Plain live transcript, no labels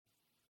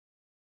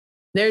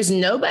There's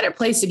no better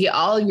place to get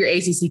all of your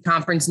ACC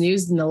conference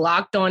news than the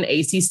Locked On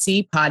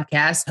ACC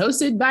podcast,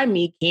 hosted by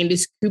me,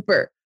 Candace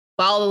Cooper.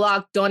 Follow the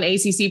Locked On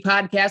ACC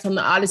podcast on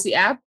the Odyssey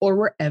app or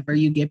wherever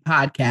you get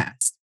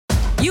podcasts.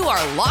 You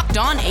are Locked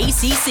On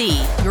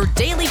ACC, your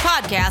daily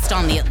podcast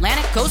on the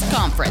Atlantic Coast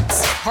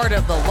Conference. Part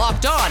of the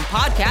Locked On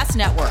Podcast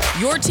Network,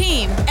 your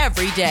team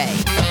every day.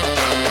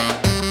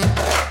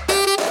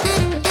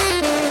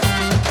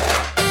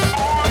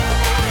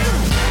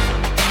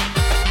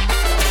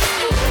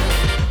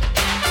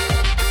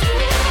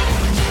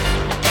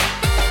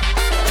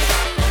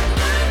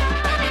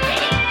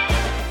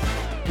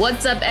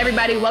 What's up,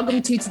 everybody?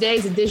 Welcome to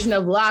today's edition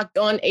of Locked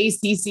On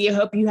ACC. I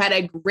hope you had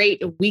a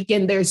great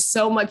weekend. There's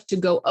so much to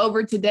go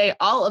over today.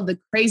 All of the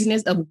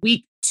craziness of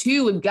week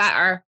 2. We've got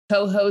our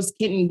co-host,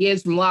 Kenton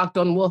Gibbs from Locked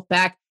On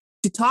Wolfpack,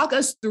 to talk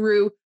us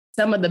through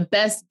some of the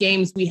best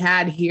games we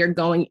had here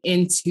going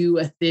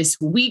into this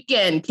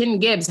weekend. Kenton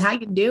Gibbs, how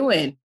you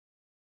doing?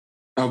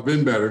 I've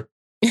been better.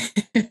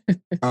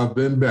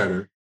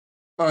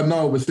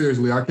 No, but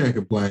seriously, I can't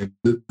complain.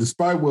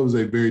 Despite what was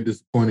a very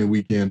disappointing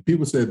weekend,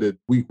 people said that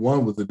week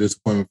 1 was a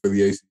disappointment for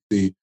the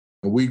ACC,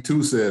 and week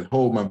 2 said,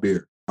 "Hold my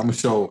beer. I'm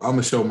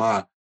gonna show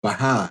my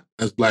behind,"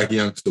 as Black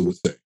Youngster would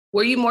say.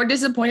 Were you more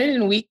disappointed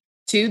in week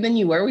 2 than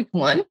you were week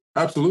 1?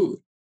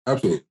 Absolutely.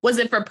 Was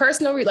it for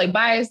personal, like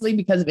biasly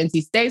because of NC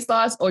State's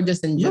loss, or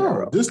just in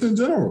general? No, just in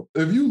general.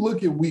 If you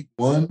look at week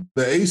 1,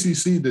 the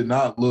ACC did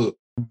not look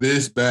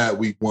this bad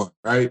week 1,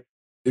 right?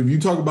 If you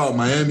talk about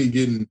Miami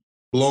getting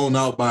blown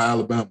out by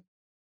Alabama,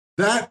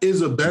 that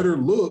is a better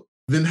look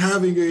than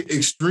having an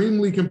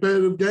extremely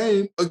competitive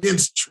game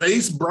against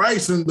Trace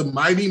Bryce and the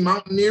mighty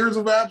Mountaineers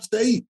of App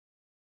State.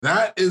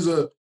 That is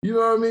you know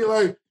what I mean?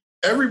 Like,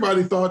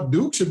 everybody thought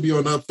Duke should be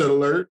on upset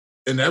alert,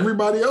 and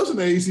everybody else in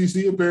the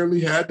ACC apparently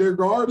had their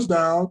guards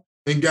down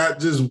and got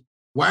just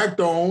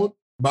whacked on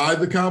by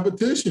the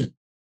competition.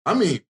 I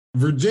mean,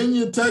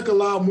 Virginia Tech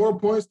allowed more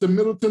points to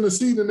Middle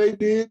Tennessee than they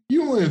did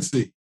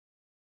UNC.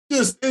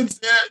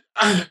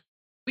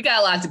 We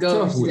got a lot to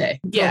go over today.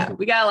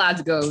 We got a lot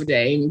to go over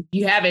today. And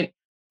you haven't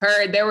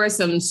heard, there were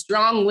some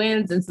strong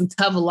wins and some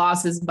tough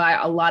losses by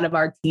a lot of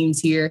our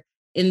teams here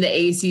in the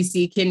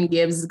ACC. Ken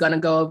Gibbs is going to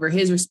go over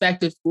his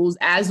respective schools.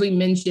 As we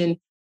mentioned,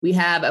 we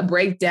have a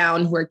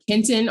breakdown where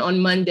Kenton on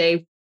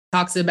Monday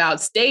talks about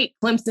State,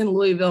 Clemson,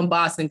 Louisville, and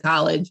Boston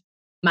College,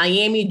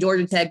 Miami,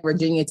 Georgia Tech,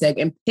 Virginia Tech,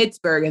 and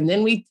Pittsburgh. And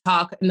then we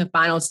talk in the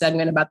final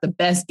segment about the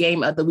best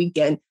game of the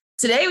weekend.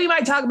 Today, we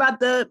might talk about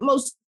the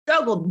most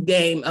struggled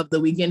game of the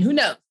weekend. Who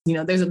knows? You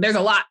know, there's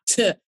a lot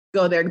to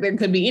go there. There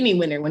could be any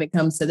winner when it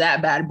comes to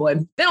that bad boy.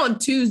 Then on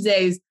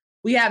Tuesdays,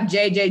 we have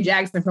JJ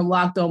Jackson from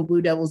Locked On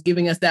Blue Devils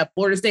giving us that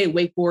Florida State,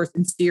 Wake Forest,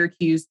 and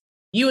Syracuse,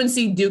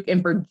 UNC, Duke,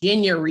 and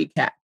Virginia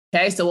recap.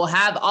 Okay, so we'll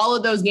have all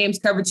of those games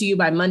covered to you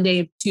by Monday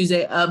and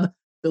Tuesday of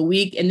the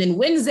week. And then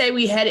Wednesday,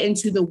 we head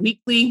into the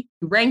weekly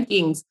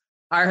rankings.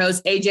 Our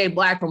host, AJ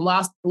Black from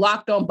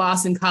Locked On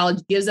Boston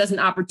College, gives us an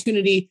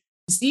opportunity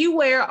see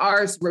where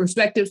our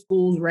respective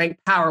schools rank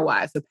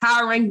power-wise. So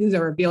power rankings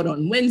are revealed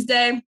on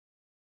Wednesday.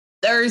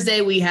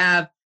 Thursday, we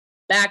have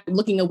back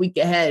looking a week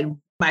ahead.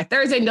 By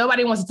Thursday,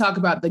 nobody wants to talk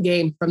about the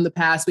game from the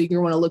past week. We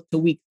want to look to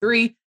week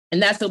 3.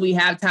 And that's what we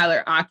have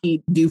Tyler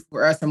Aki do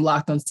for us from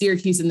Locked On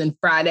Syracuse. And then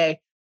Friday,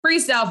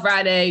 Freestyle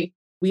Friday,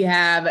 we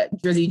have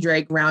Drizzy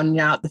Drake rounding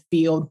out the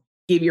field.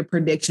 Give your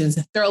predictions,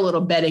 throw a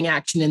little betting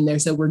action in there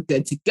so we're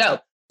good to go.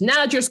 Now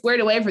that you're squared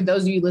away, for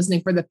those of you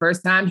listening for the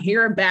first time,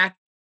 here back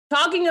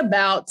talking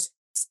about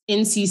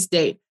NC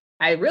State.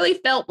 I really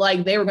felt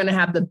like they were going to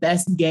have the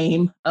best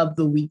game of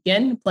the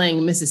weekend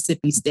playing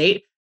Mississippi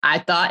State. I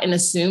thought and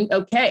assumed,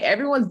 okay,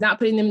 everyone's not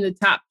putting them in the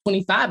top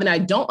 25, and I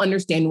don't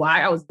understand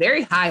why. I was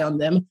very high on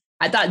them.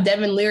 I thought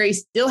Devin Leary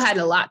still had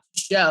a lot to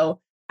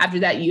show after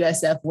that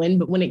USF win,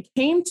 but when it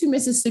came to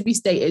Mississippi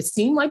State, it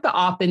seemed like the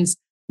offense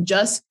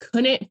just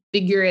couldn't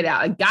figure it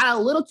out. It got a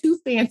little too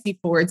fancy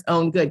for its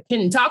own good.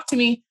 Can you talk to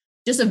me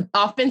just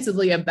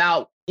offensively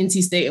about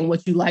NC State and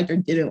what you liked or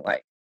didn't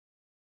like?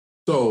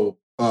 So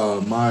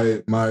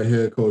my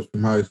head coach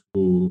from high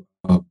school,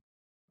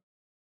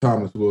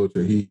 Thomas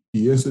Wilcher, he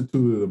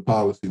instituted a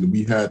policy that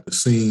we had to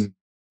sing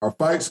our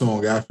fight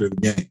song after the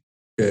game.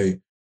 Okay.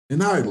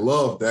 And I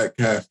love that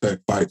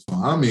hashtag fight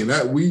song. I mean,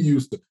 that we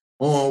used to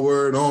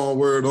onward,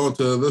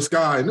 onto the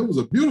sky. And it was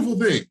a beautiful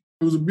thing.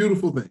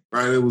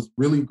 Right? It was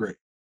really great.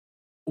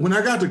 When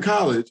I got to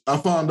college, I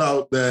found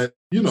out that,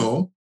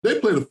 they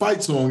played a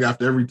fight song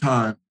after every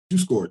time you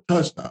score a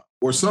touchdown,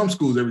 or some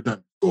schools every time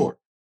you score.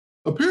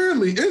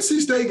 Apparently, NC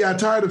State got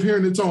tired of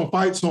hearing its own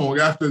fight song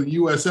after the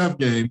USF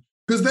game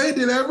because they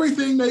did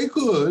everything they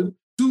could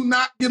to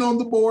not get on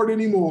the board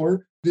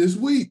anymore this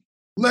week.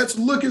 Let's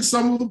look at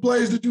some of the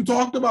plays that you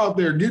talked about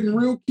there, getting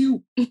real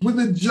cute with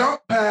a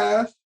jump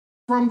pass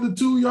from the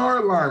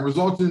 2-yard line,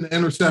 resulting in an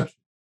interception.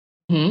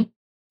 Mm-hmm.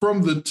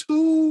 From the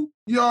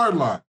 2-yard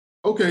line.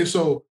 Okay,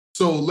 so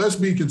let's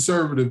be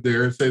conservative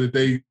there and say that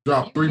they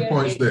dropped 3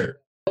 points there.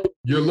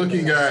 You're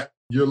looking at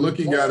a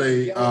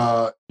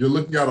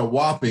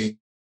whopping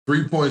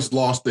 3 points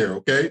lost there.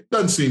 Okay,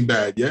 doesn't seem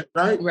bad yet,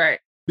 right? Right.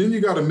 Then you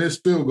got a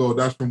missed field goal.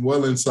 That's from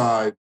well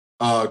inside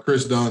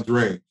Chris Dunn's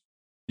range.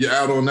 You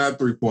add on that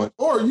 3 points.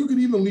 Or you could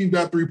even leave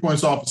that 3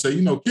 points off and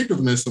say, kickers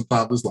miss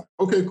sometimes. It's like,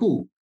 okay,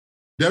 cool.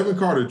 Devin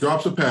Carter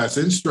drops a pass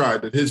in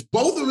stride that hits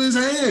both of his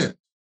hands.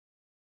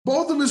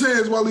 Both of his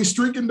hands while he's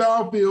streaking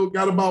downfield,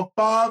 got about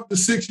 5 to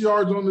 6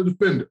 yards on the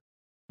defender.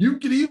 You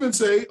could even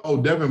say,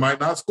 Devin might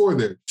not score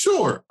there.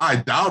 Sure, I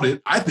doubt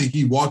it. I think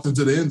he walked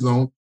into the end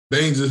zone,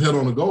 bangs his head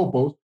on the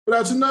goalpost, but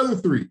that's another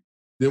 3.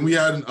 Then we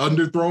had an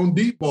underthrown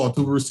deep ball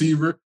to a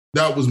receiver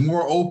that was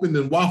more open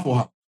than Waffle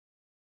House.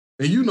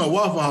 And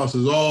Waffle House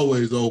is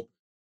always open.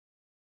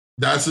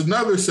 That's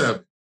another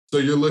 7. So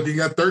you're looking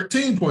at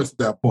 13 points at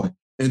that point.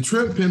 And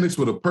Trent Penix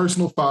with a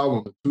personal foul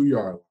on the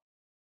 2-yard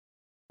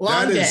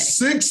line. That is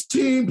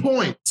 16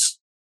 points.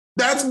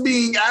 That's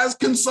being as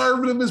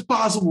conservative as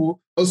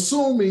possible,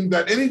 assuming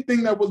that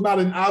anything that was not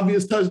an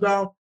obvious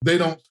touchdown, they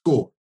don't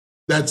score.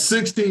 That's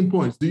 16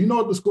 points. Do you know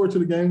what the score to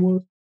the game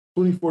was?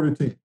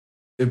 24-10.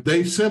 If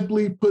they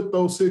simply put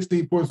those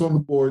 16 points on the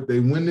board, they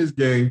win this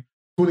game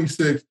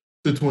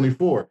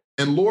 26-24.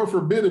 And Lord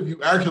forbid if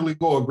you actually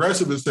go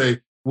aggressive and say,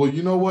 well,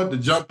 you know what? The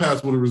jump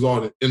pass would have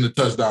resulted in the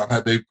touchdown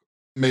had they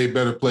made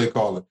better play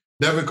calling.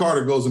 Devin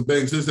Carter goes and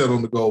bangs his head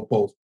on the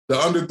goalpost. The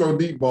underthrow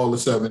deep ball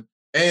is 7.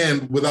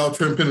 And without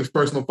Trent Penix's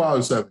personal foul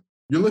is 7.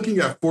 You're looking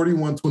at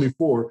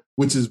 41-24,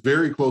 which is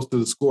very close to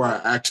the score I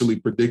actually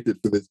predicted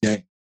for this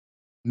game.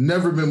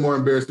 Never been more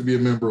embarrassed to be a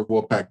member of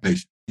Wolfpack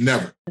Nation.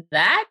 Never.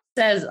 That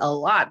says a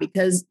lot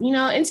because,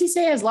 NC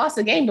State has lost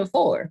a game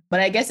before, but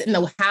I guess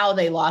how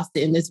they lost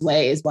it in this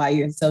way is why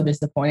you're so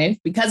disappointed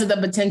because of the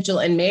potential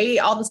and maybe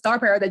all the star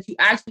power that you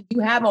actually do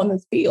have on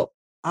this field.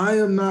 I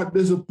am not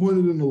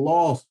disappointed in the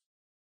loss.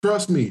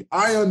 Trust me,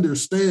 I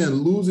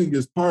understand losing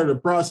is part of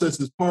the process,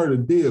 is part of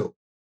the deal.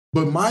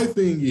 But my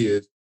thing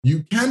is,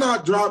 you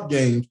cannot drop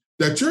games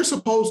that you're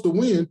supposed to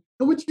win,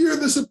 in which you're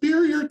the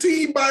superior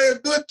team by a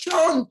good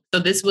chunk. So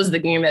this was the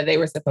game that they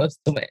were supposed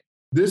to win.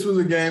 This was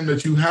a game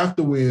that you have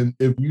to win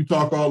if you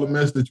talk all the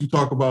mess that you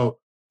talk about,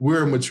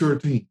 we're a mature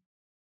team.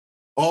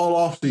 All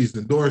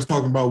offseason, Doris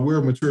talking about we're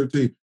a mature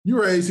team. You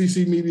were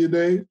ACC Media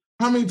Days.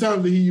 How many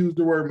times did he use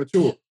the word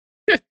mature?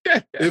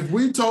 If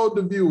we told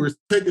the viewers,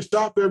 take a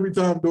shot for every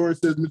time Doris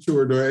says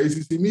mature during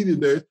ACC Media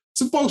Days,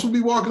 some folks would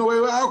be walking away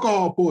with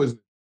alcohol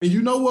poisoning. And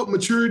you know what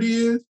maturity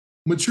is?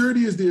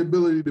 Maturity is the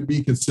ability to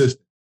be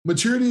consistent.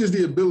 Maturity is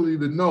the ability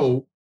to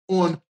know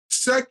on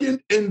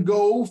second and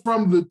goal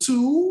from the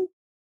 2,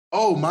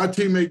 my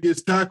teammate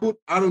gets tackled.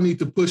 I don't need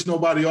to push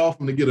nobody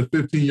off him to get a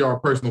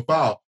 15-yard personal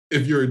foul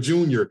if you're a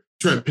junior,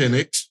 Trent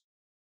Penix.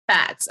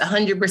 Facts,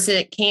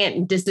 100%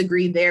 can't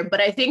disagree there. But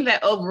I think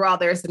that overall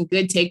there are some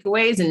good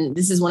takeaways. And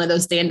this is one of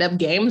those stand-up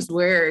games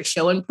where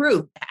show and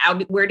prove.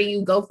 Where do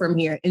you go from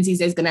here? NC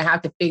State's going to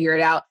have to figure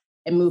it out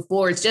and move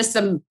forward. It's just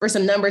some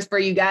numbers for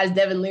you guys.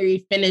 Devin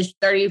Leary finished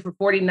 30 for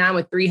 49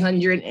 with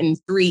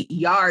 303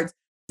 yards.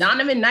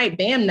 Donovan Knight,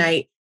 Bam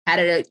Knight, had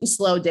a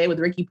slow day with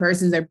Ricky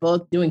Persons. They're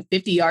both doing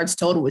 50 yards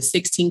total with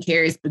 16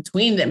 carries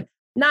between them.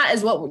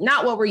 Not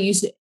what we're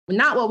used to,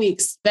 not what we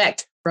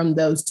expect from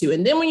those two.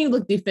 And then when you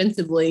look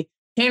defensively,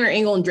 Tanner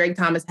Ingle and Drake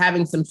Thomas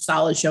having some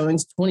solid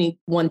showings,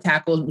 21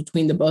 tackles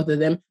between the both of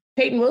them.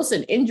 Peyton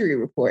Wilson, injury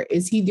report.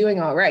 Is he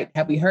doing all right?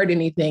 Have we heard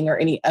anything or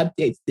any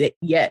updates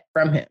yet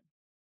from him?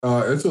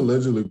 It's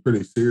allegedly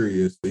pretty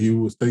serious. He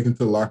was taken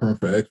to the locker room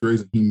for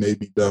x-rays and he may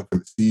be done for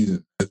the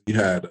season as he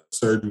had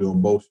surgery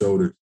on both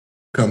shoulders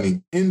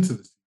coming into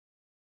the season.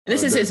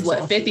 This is his,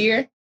 5th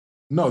year?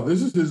 No,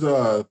 this is his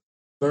third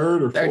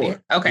or fourth.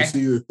 Year. Okay. It's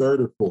either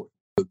third or fourth.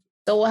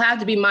 So we'll have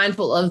to be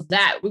mindful of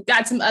that. We've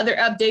got some other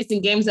updates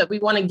and games that we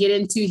want to get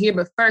into here.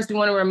 But first, we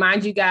want to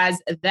remind you guys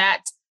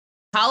that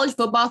College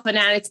Football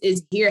Fanatics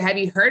is here. Have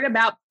you heard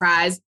about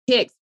Prize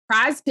Picks?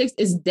 Prize Picks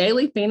is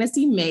daily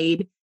fantasy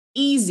made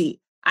easy.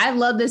 I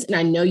love this, and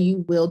I know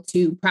you will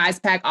too. Prize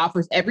Pack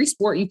offers every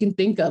sport you can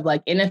think of,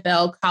 like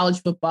NFL,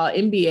 college football,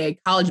 NBA,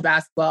 college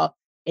basketball,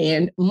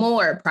 and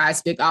more.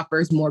 Prize Pick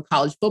offers more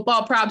college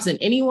football props than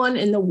anyone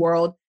in the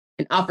world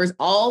and offers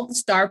all the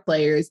star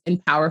players in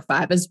Power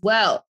 5 as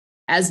well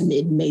as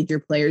mid-major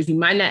players you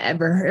might not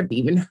ever have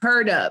even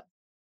heard of.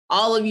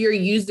 All of your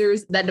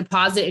users that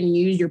deposit and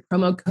use your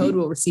promo code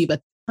will receive a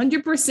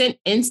 100%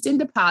 instant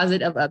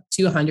deposit of up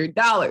to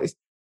 $100.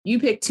 You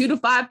pick 2 to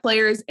 5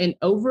 players and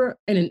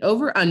an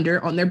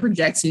over-under on their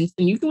projections,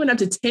 and you can win up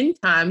to 10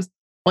 times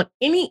on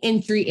any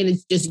entry, and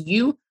it's just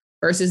you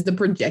versus the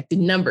projected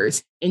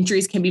numbers.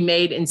 Entries can be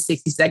made in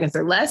 60 seconds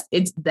or less.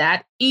 It's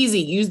that easy.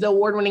 Use the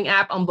award-winning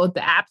app on both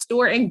the App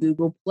Store and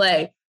Google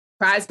Play.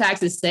 Prize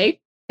Packs is safe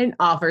and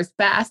offers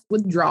fast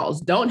withdrawals.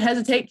 Don't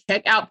hesitate.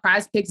 Check out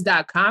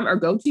prizepicks.com or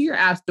go to your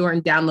app store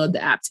and download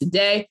the app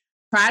today.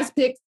 Prize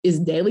Picks is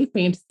daily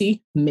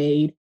fantasy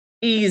made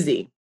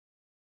easy.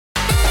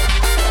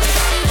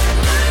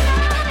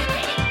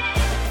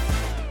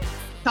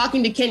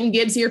 Talking to Kenton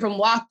Gibbs here from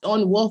Locked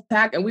on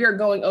Wolfpack, and we are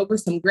going over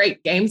some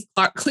great games.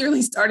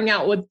 Clearly starting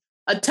out with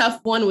a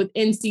tough one with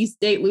NC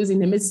State losing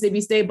to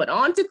Mississippi State, but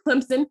on to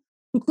Clemson,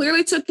 who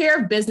clearly took care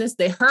of business.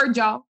 They heard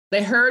y'all.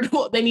 They heard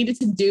what they needed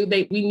to do.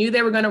 We knew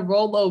they were going to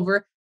roll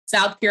over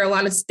South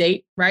Carolina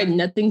State, right?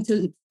 Nothing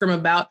to from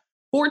about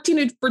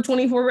 14 for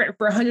 24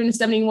 for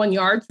 171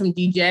 yards from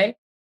DJ.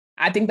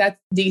 I think that's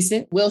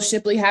decent. Will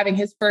Shipley having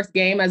his first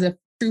game as a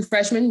true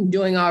freshman,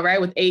 doing all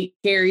right with 8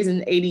 carries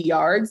and 80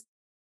 yards.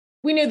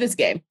 We knew this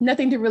game.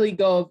 Nothing to really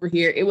go over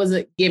here. It was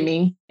a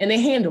gimme, and they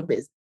handled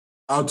business.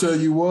 I'll tell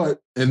you what,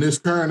 in this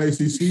current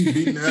ACC,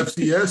 beating the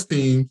FCS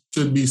team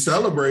should be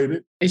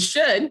celebrated. It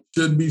should.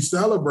 Should be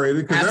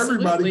celebrated because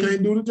everybody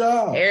can't do the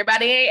job.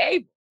 Everybody ain't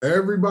able.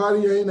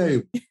 Everybody ain't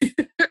able.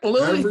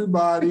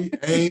 Everybody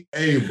ain't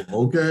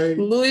able, okay?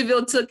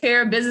 Louisville took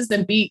care of business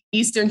and beat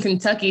Eastern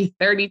Kentucky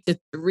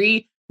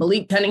 30-3.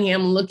 Malik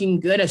Cunningham looking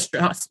good,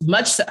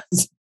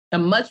 a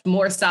much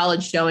more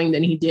solid showing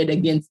than he did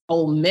against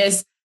Ole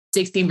Miss,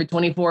 16 for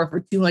 24 for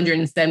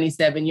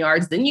 277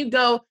 yards. Then you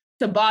go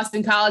to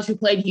Boston College, who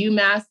played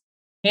UMass,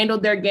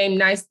 handled their game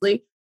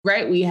nicely,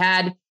 right? We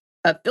had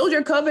Phil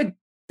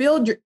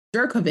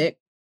Jurkovec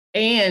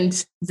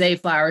and Zay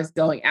Flowers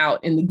going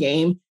out in the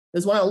game.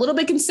 There's one a little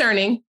bit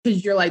concerning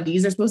because you're like,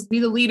 these are supposed to be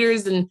the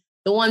leaders and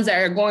the ones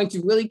that are going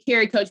to really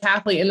carry Coach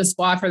Hafley in the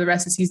squad for the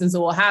rest of the season.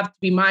 So we'll have to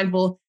be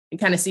mindful and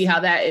kind of see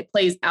how it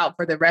plays out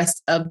for the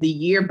rest of the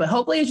year. But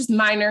hopefully it's just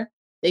minor.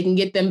 They can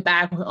get them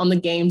back on the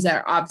games that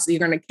are obviously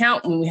going to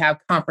count when we have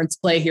conference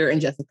play here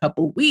in just a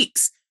couple of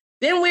weeks.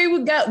 Then we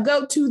would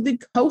go to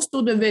the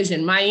Coastal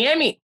Division.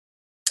 Miami,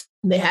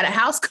 they had a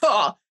house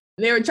call.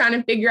 They were trying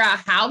to figure out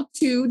how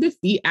to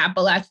defeat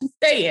Appalachian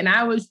State. And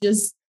I was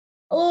just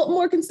a little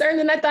more concerned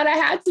than I thought I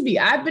had to be.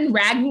 I've been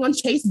ragging on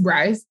Chase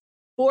Bryce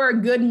for a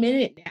good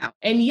minute now.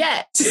 And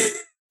yet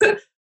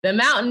the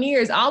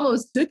Mountaineers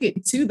almost took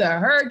it to the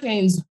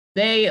Hurricanes.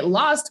 They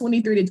lost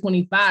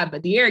 23-25,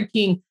 but De'Aaron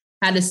King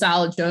had a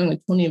solid showing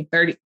with 20 of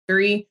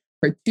 33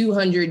 for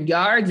 200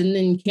 yards. And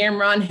then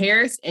Cameron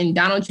Harris and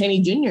Donald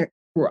Chaney Jr.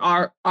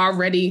 were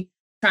already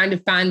trying to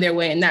find their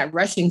way in that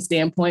rushing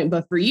standpoint.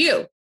 But for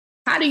you,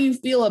 how do you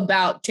feel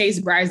about Chase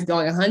Bryce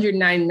going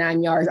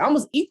 199 yards,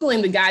 almost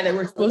equaling the guy that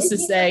we're supposed to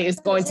say is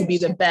going to be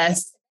the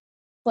best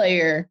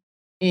player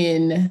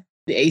in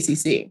the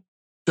ACC?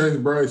 Chase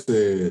Bryce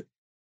said,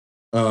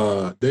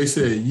 they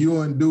said,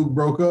 you and Duke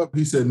broke up.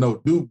 He said, no,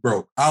 Duke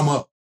broke. I'm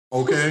up.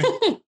 Okay?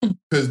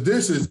 Because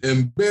this is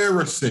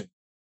embarrassing.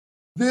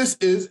 This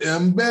is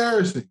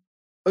embarrassing.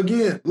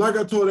 Again, like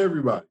I told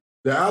everybody,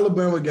 the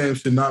Alabama game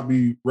should not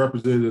be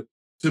represented.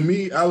 To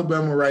me,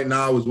 Alabama right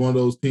now is one of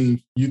those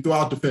teams, you throw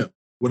out the film.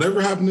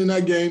 Whatever happened in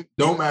that game,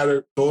 don't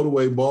matter. Throw it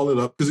away, ball it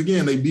up. Because,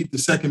 again, they beat the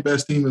second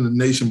best team in the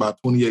nation by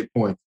 28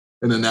 points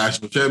in the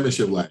national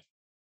championship last year.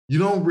 You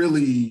don't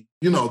really,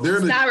 they're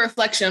it's not a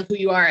reflection of who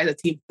you are as a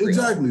team.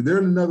 Exactly. They're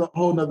in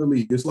whole nother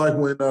league. It's like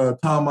when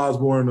Tom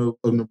Osborne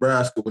of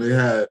Nebraska, when they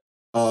had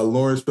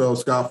Lawrence Feld,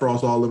 Scott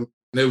Frost, all of them,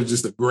 and it was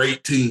just a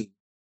great team.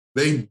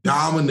 They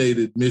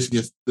dominated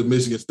the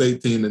Michigan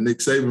State team, and Nick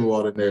Saban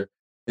was in there.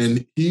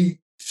 And he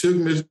shook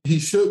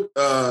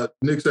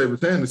Nick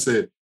Saban's hand and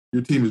said,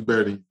 your team is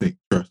better than you think.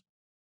 Trust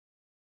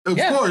me.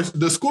 Of course,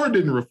 the score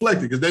didn't reflect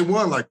it because they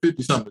won like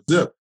 50-something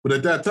zip. But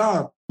at that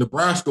time,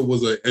 Nebraska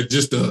was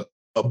just a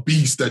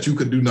beast that you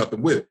could do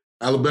nothing with.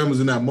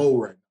 Alabama's in that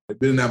mode right now. They've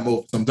been in that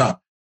mode for some time.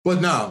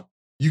 But now,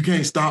 you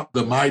can't stop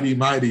the mighty,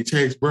 mighty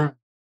Chase Bryce.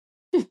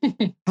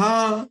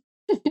 Huh?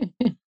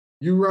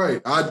 You're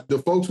right.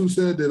 The folks who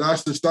said that I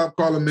should stop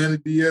calling Manny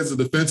Diaz a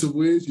defensive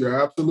whiz,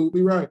 you're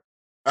absolutely right.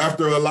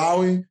 After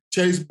allowing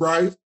Chase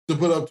Bryce to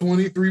put up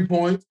 23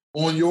 points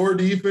on your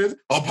defense,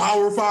 a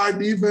Power 5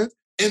 defense,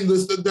 and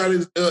that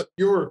is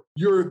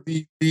you're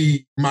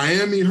the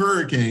Miami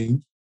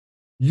Hurricanes.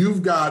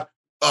 You've got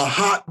a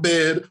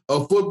hotbed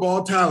of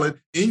football talent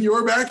in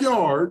your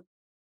backyard,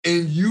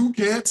 and you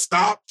can't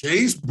stop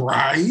Chase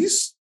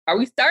Bryce. Are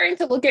we starting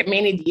to look at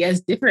Manny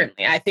Diaz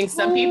differently? I think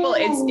some people,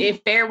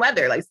 it's fair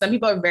weather. Like some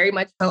people are very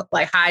much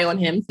like high on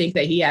him, think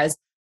that he has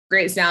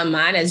great sound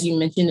mind, as you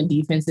mentioned, a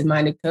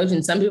defensive-minded coach.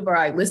 And some people are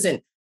like,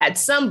 listen, at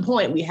some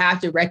point we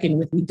have to reckon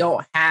with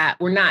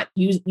we're not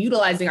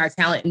utilizing our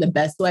talent in the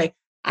best way.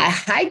 I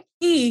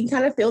high-key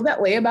kind of feel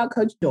that way about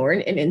Coach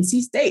Doeren and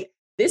NC State.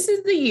 This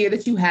is the year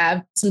that you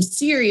have some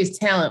serious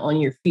talent on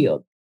your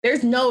field.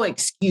 There's no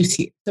excuse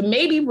here. So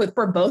maybe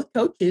for both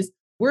coaches,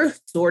 we're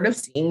sort of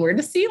seeing where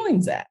the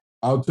ceiling's at.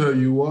 I'll tell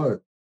you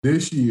what,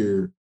 this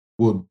year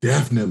will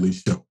definitely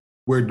show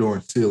where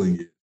Doeren's ceiling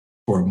is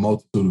for a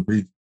multitude of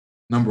reasons.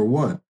 Number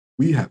one,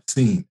 we have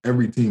seen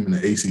every team in the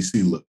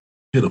ACC look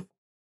pitiful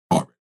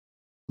already.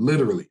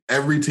 Literally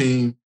every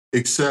team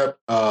except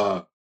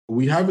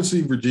we haven't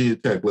seen Virginia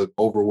Tech look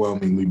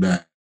overwhelmingly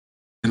bad.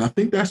 And I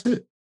think that's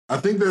it. I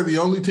think they're the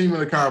only team in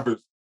the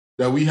conference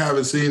that we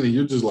haven't seen, and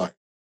you're just like,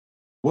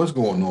 what's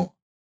going on?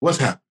 What's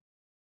happening?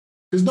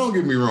 Because don't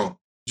get me wrong,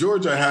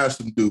 Georgia has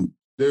some dudes.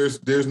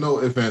 There's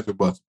no ifs, ands, or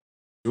buts.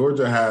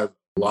 Georgia has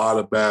a lot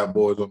of bad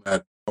boys on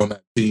that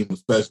team,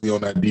 especially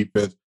on that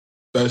defense,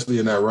 especially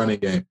in that running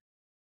game.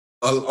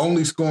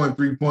 Only scoring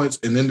 3 points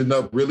and ended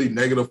up really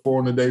 -4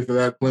 on the day for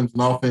that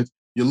Clemson offense,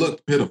 you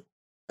look pitiful.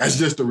 That's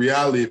just the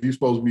reality if you're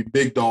supposed to be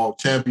big dog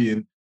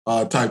champion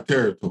type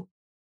territory.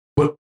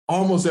 But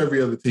almost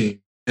every other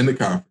team in the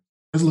conference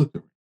has looked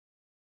great.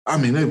 I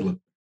mean, they've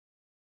looked.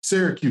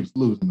 Syracuse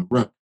losing to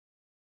Rutgers.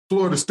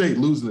 Florida State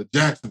losing to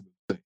Jacksonville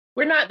State.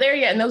 We're not there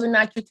yet, and those are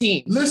not your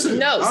teams. Listen,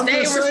 no, I'm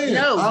stay. just saying.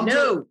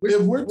 No.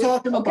 If we're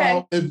talking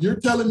about, if you're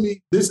telling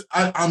me this,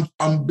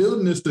 I'm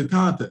building this to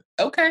context.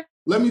 Okay.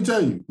 Let me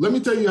tell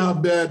you how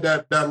bad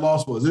that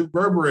loss was. It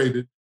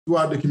reverberated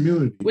throughout the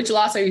community. Which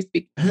loss are you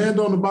speaking? Hand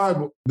on the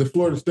Bible, the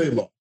Florida State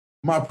loss.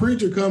 My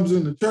preacher comes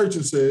in the church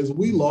and says,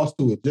 we lost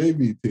to a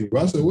JV team.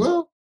 I said,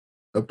 well,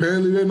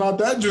 apparently they're not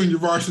that junior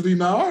varsity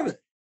now, are they?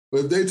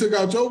 But if they took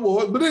out your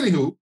boys. But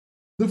anywho,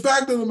 the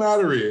fact of the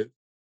matter is,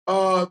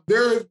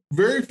 there are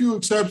very few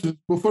exceptions,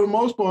 but for the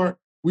most part,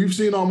 we've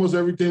seen almost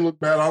every team look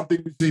bad. I don't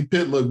think we've seen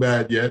Pitt look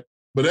bad yet,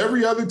 but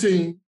every other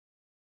team,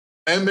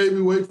 and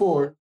maybe Wake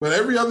Forest, but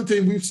every other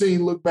team we've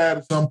seen look bad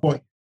at some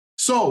point.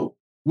 So,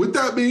 with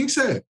that being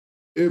said,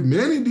 if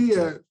Manny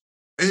Diaz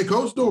and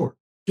Coach Doeren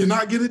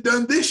cannot get it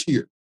done this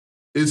year,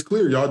 it's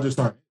clear y'all just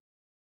aren't.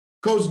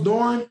 Coach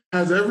Doeren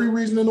has every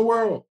reason in the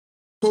world.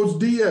 Coach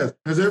Diaz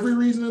has every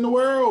reason in the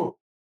world.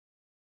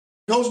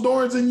 Coach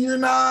Doeren's in year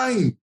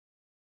 9.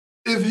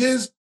 If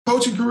his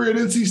coaching career at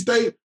NC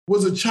State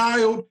was a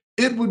child,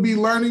 it would be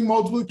learning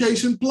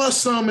multiplication plus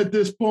some at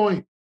this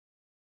point.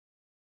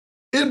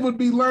 It would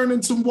be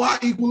learning some Y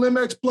 =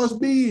 MX plus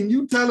B. And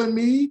you telling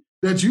me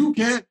that you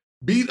can't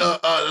beat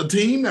a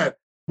team that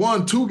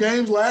won 3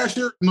 games last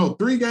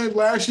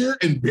year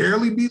and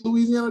barely beat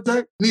Louisiana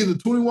Tech, neither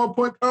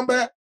 21-point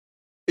comeback,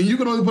 and you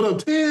can only put up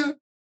 10?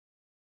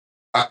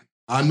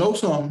 I know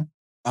something.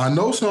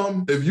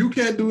 If you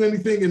can't do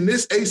anything in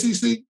this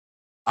ACC,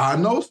 I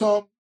know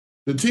something.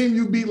 The team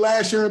you beat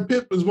last year in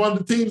Pitt is one of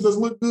the teams that's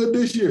looked good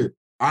this year.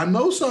 I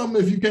know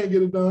something if you can't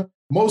get it done.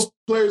 Most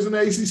players in the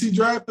ACC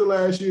drafted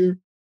last year,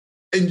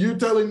 and you're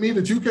telling me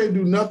that you can't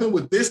do nothing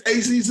with this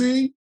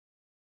ACC?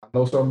 I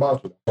know something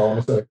about you. That's all I'm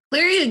going to say.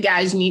 Clearly,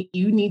 guys,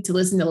 you need to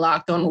listen to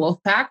Locked On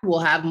Wolfpack. We'll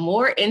have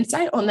more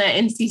insight on that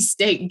NC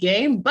State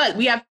game, but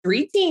we have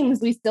 3 teams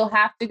we still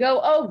have to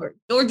go over.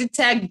 Georgia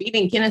Tech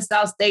beating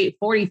Kennesaw State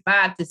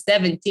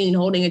 45-17,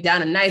 holding it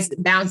down, a nice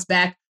bounce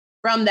back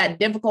from that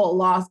difficult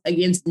loss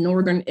against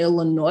Northern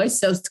Illinois.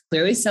 So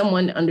clearly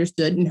someone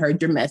understood and heard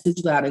your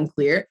message loud and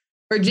clear.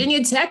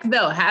 Virginia Tech,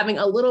 though, having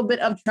a little bit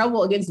of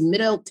trouble against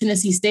Middle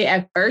Tennessee State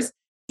at first.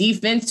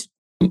 Defense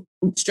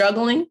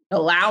struggling,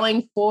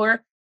 allowing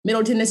for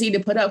Middle Tennessee to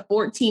put up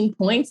 14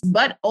 points,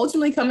 but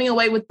ultimately coming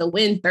away with the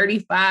win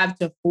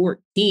 35-14.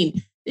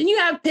 Then you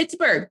have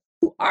Pittsburgh,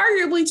 who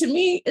arguably to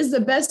me is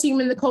the best team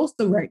in the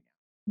Coastal right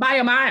now by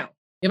a mile.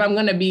 If I'm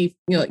going to be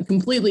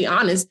completely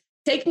honest,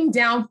 taking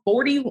down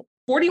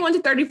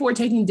 41-34,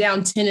 taking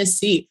down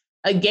Tennessee,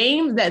 a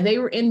game that they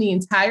were in the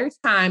entire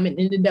time and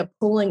ended up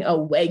pulling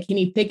away.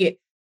 Kenny Pickett,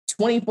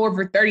 24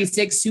 for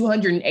 36,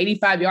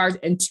 285 yards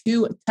and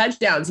 2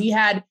 touchdowns. He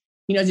had,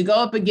 to go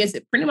up against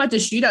it, pretty much a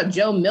shootout.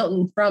 Joe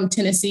Milton from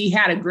Tennessee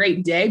had a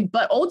great day,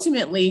 but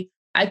ultimately,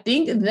 I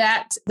think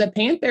that the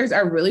Panthers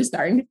are really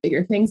starting to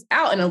figure things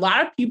out. And a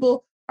lot of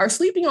people are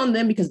sleeping on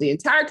them because the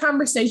entire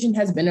conversation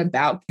has been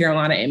about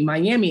Carolina and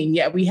Miami. And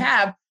yet we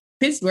have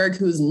Pittsburgh,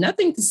 who's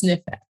nothing to sniff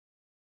at.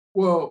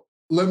 Well,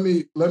 let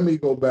me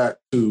go back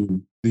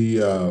to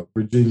the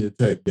Virginia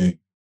Tech game.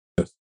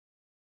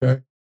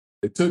 Okay,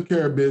 they took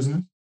care of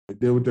business. They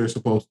did what they're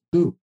supposed to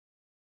do.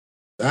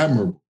 It's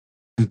admirable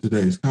in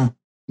today's conference.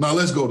 Now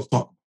let's go to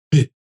talk about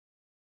Pitt,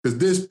 because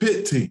this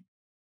Pitt team,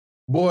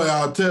 boy,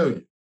 I'll tell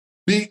you,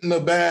 beating a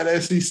bad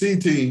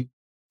SEC team,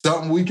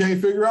 something we can't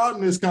figure out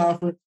in this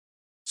conference.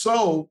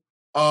 So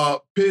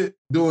Pitt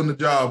doing the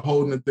job,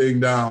 holding the thing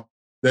down.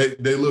 They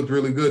looked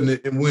really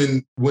good.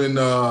 And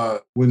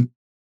when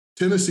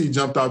Tennessee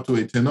jumped out to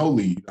a 10-0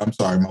 lead, I'm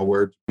sorry, my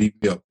words beat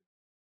me up.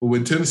 But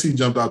when Tennessee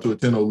jumped out to a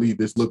 10-0 lead,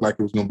 this looked like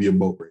it was going to be a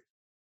boat race.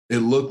 It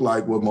looked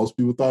like what most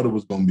people thought it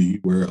was going to be,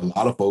 where a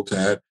lot of folks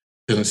had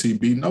Tennessee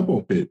beating up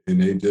on Pitt,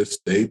 and they just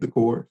stayed the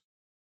course,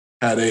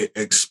 had an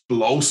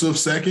explosive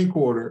second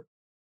quarter,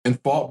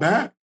 and fought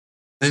back.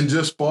 And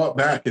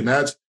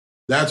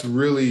that's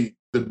really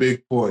the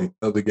big point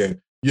of the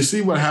game. You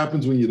see what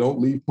happens when you don't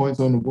leave points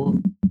on the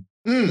board?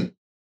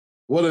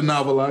 What a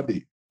novel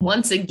idea.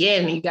 Once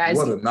again, you guys.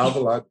 What a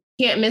novel idea.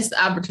 Can't miss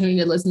the opportunity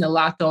to listen to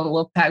Locked On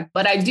Wolfpack.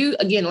 But I do,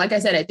 again, like I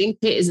said, I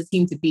think Pitt is a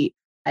team to beat.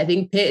 I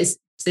think Pitt is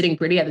sitting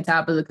pretty at the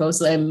top of the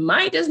Coastal and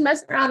might just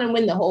mess around and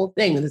win the whole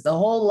thing. There's a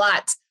whole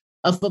lot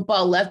of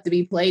football left to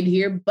be played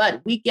here.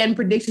 But weekend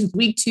predictions,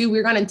 week 2,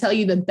 we're going to tell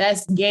you the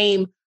best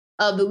game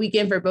of the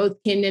weekend for both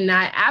Ken and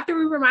I, after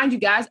we remind you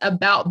guys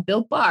about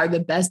Built Bar,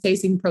 the best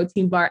tasting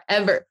protein bar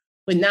ever,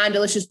 with 9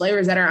 delicious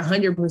flavors that are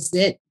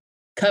 100%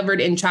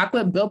 covered in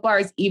chocolate. Built Bar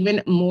is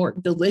even more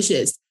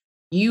delicious.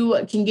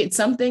 You can get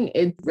something.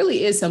 It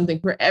really is something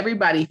for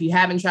everybody. If you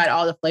haven't tried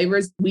all the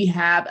flavors, we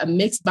have a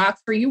mixed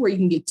box for you where you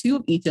can get 2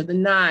 of each of the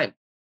 9.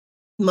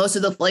 Most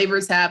of the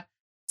flavors have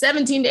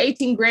 17 to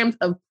 18 grams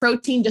of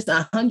protein, just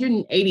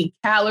 180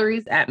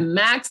 calories at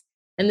max.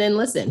 And then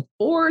listen,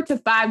 4 to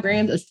 5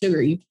 grams of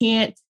sugar. You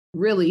can't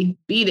really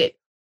beat it.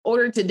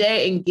 Order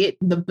today and get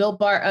the Built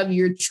Bar of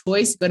your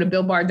choice. Go to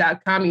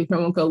BuiltBar.com, use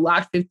promo code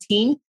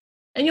LOCK15,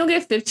 and you'll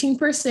get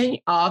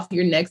 15% off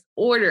your next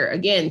order.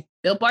 Again,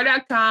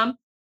 BuiltBar.com,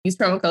 Use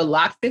promo code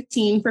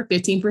LOCK15 for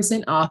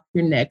 15% off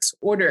your next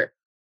order.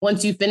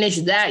 Once you finish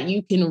that,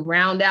 you can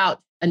round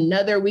out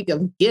another week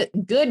of good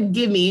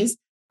gimmies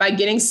by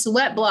getting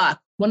Sweat Block,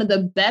 one of the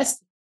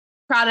best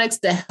products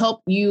to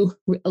help you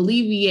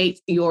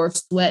alleviate your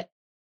sweat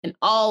and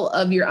all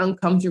of your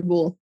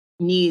uncomfortable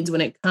needs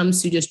when it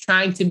comes to just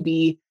trying to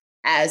be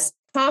as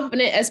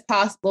confident as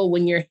possible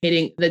when you're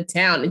hitting the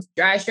town. It's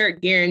Dry Shirt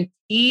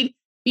guaranteed,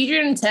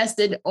 featured and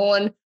tested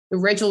on the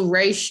Rachel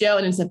Ray Show,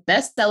 and it's a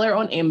bestseller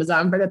on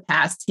Amazon for the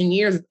past 10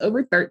 years with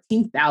over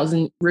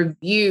 13,000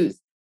 reviews.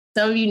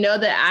 Some of you know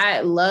that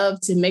I love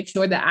to make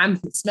sure that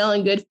I'm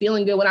smelling good,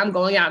 feeling good when I'm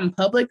going out in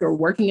public or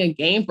working a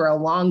game for a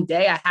long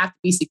day. I have to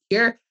be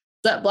secure.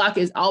 Sweat Block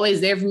is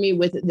always there for me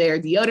with their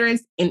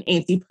deodorants and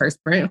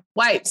antiperspirant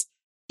wipes.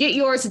 Get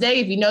yours today.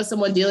 If you know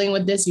someone dealing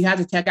with this, you have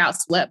to check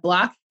out Sweat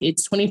Block.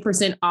 It's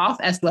 20% off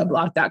at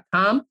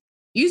sweatblock.com.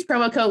 Use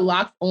promo code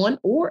LOCKED ON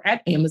or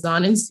at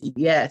Amazon and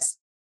CVS.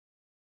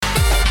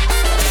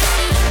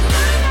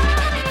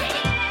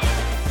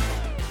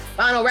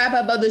 Final wrap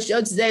up of the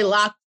show today.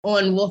 Locked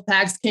On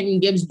Wolfpack's Kenton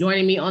Gibbs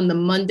joining me on the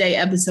Monday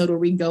episode where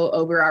we go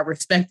over our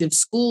respective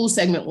schools.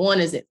 Segment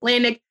 1 is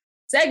Atlantic.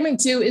 Segment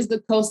 2 is the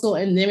Coastal.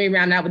 And then we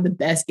round out with the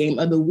best game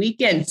of the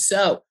weekend.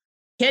 So,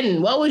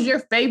 Kenton, what was your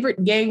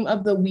favorite game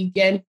of the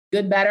weekend?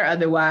 Good, bad, or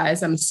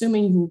otherwise? I'm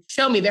assuming you can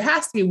show me. There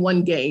has to be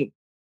one game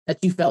that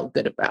you felt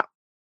good about.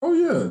 Oh,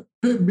 yeah.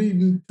 Pitt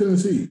beating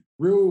Tennessee.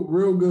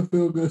 Real good,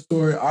 feel-good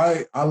story.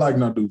 I like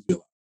Narduzzi a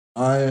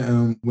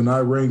lot. When I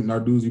ranked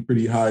Narduzzi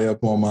pretty high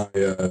up on my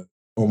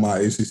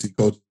ACC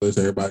coaches list,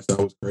 everybody said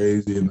I was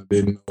crazy and I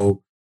didn't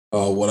know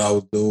what I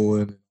was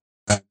doing.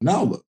 And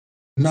now look,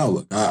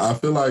 I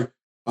feel like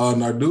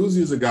Narduzzi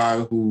is a guy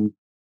who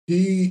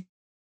he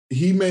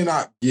may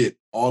not get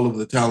all of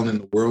the talent in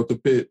the world to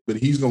Pitt, but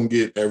he's going to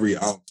get every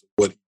ounce of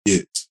what he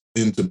gets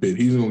into Pitt.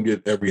 He's going to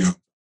get every ounce.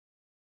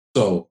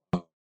 So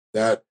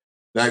that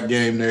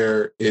game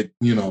there,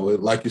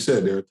 like you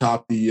said, they're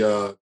atop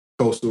the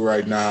Coastal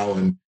right now,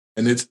 and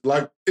it's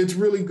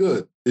really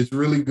good. It's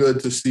really good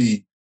to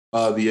see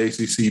the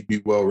ACC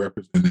be well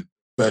represented,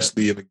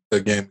 especially in a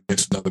game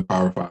against another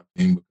Power 5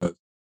 team,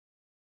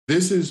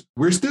 because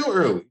we're still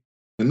early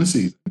in the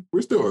season.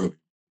 We're still early.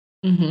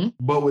 Mm-hmm.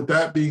 But with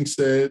that being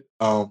said,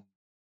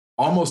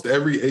 almost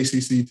every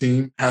ACC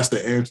team has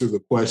to answer the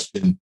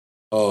question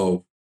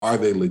of, are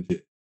they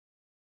legit?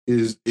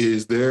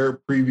 Is their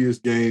previous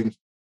games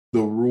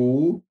the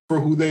rule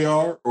for who they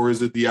are, or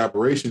is it the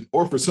aberration?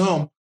 Or for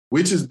some,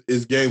 which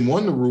is game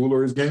 1 the rule,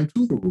 or is game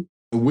 2 the rule?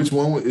 And which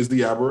one is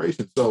the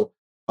aberration? So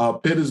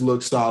Pitt has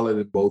looked solid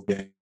in both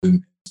games.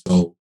 And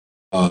so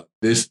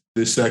this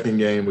second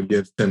game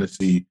against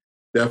Tennessee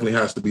definitely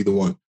has to be the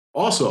one.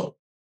 Also,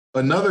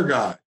 another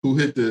guy who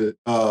hit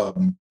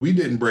we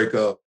didn't break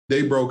up,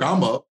 they broke,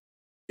 I'm up,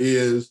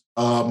 is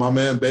my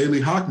man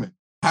Bailey Hockman.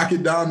 Hock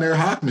it down there,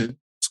 Hockman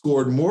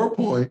scored more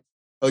points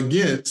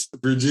against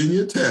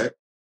Virginia Tech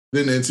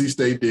than NC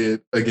State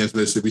did against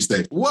Mississippi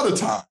State. What a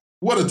time.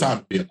 What a time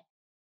to be alive.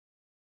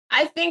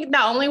 I think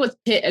not only was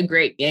Pitt a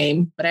great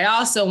game, but I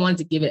also wanted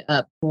to give it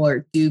up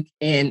for Duke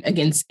and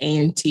against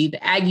A&T. The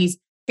Aggies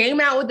came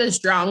out with a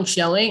strong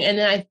showing. And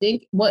then I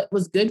think what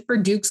was good for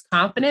Duke's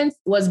confidence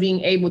was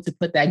being able to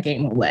put that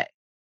game away.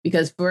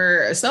 Because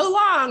for so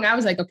long, I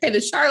was like, okay,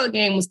 the Charlotte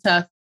game was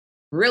tough,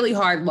 really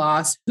hard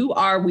loss. Who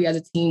are we as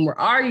a team? We're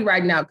already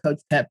riding out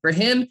Coach Pep. For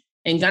him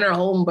and Gunnar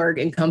Holmberg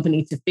and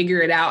company to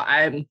figure it out,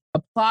 I'm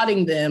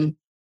applauding them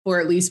for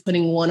at least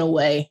putting one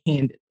away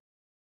handed.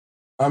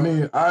 I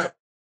mean,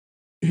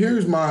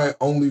 here's my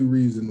only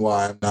reason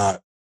why I'm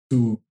not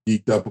too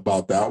geeked up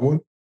about that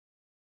one.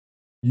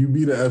 You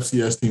beat an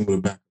FCS team with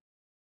a back.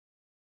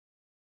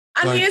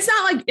 I mean, it's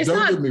not like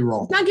don't get me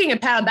wrong. It's not getting a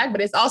pat on the back,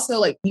 but it's also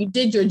like you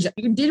did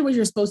what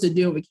you're supposed to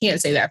do. And we can't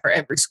say that for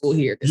every school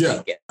here.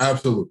 Yeah,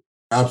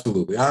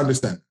 absolutely. I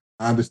understand.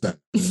 It's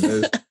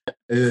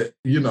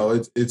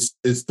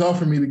tough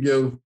for me to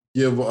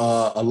give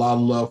a lot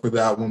of love for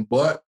that one.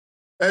 But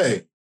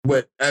hey,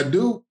 at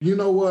Duke, you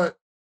know what?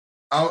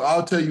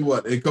 I'll tell you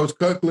what. And Coach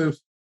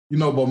Cutcliffe's,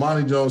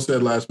 Bomani Jones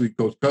said last week,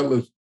 Coach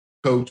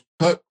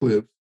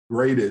Cutcliffe's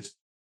greatest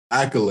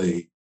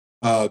accolade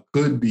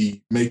could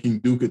be making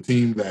Duke a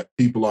team that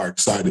people are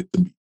excited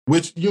to beat,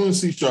 which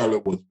UNC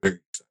Charlotte was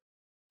very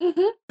excited.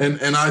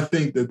 Mm-hmm. And I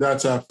think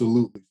that's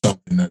absolutely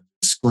something that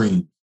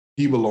screams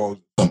he belongs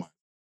to somebody.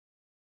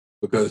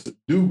 Because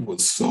Duke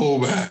was so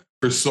bad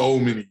for so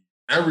many years.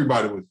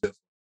 Everybody was just,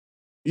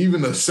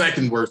 even the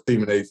second worst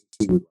team in the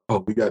ACC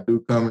was, we got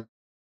Duke coming.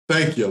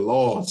 Thank you,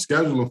 Lord.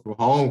 Schedule them for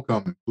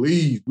homecoming,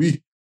 please.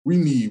 We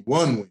need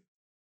one win.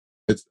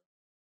 It's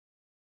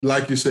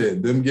like you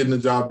said, them getting the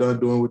job done,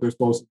 doing what they're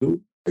supposed to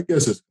do. I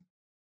guess it's.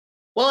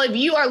 Well, if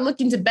you are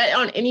looking to bet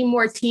on any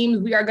more teams,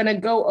 we are going to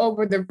go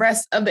over the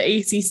rest of the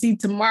ACC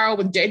tomorrow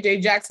with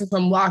JJ Jackson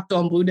from Locked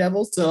On Blue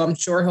Devils. So I'm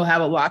sure he'll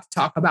have a lot to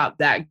talk about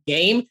that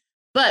game.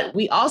 But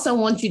we also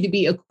want you to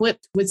be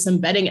equipped with some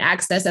betting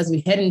access as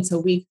we head into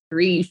week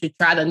 3. You should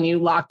try the new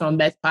Locked On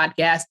Bets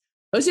podcast,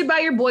 hosted by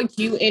your boy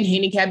Q and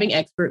handicapping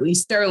expert Lee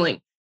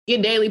Sterling.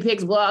 Get daily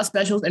picks, blowout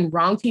specials, and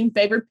wrong team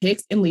favorite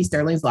picks in Lee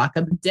Sterling's Lock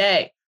of the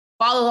Day.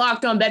 Follow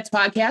Locked On Bets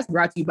podcast,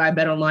 brought to you by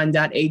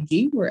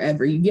BetOnline.ag,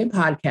 wherever you get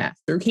podcasts.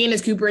 They're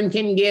Candace Cooper and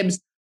Ken Gibbs.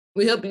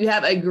 We hope you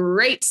have a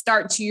great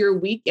start to your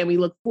week, and we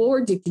look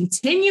forward to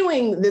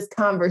continuing this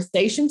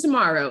conversation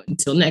tomorrow.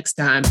 Until next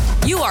time.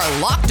 You are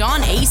Locked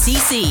On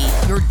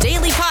ACC, your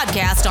daily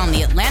podcast on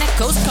the Atlantic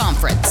Coast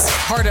Conference.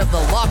 Part of the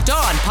Locked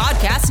On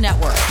Podcast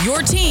Network,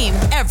 your team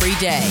every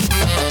day.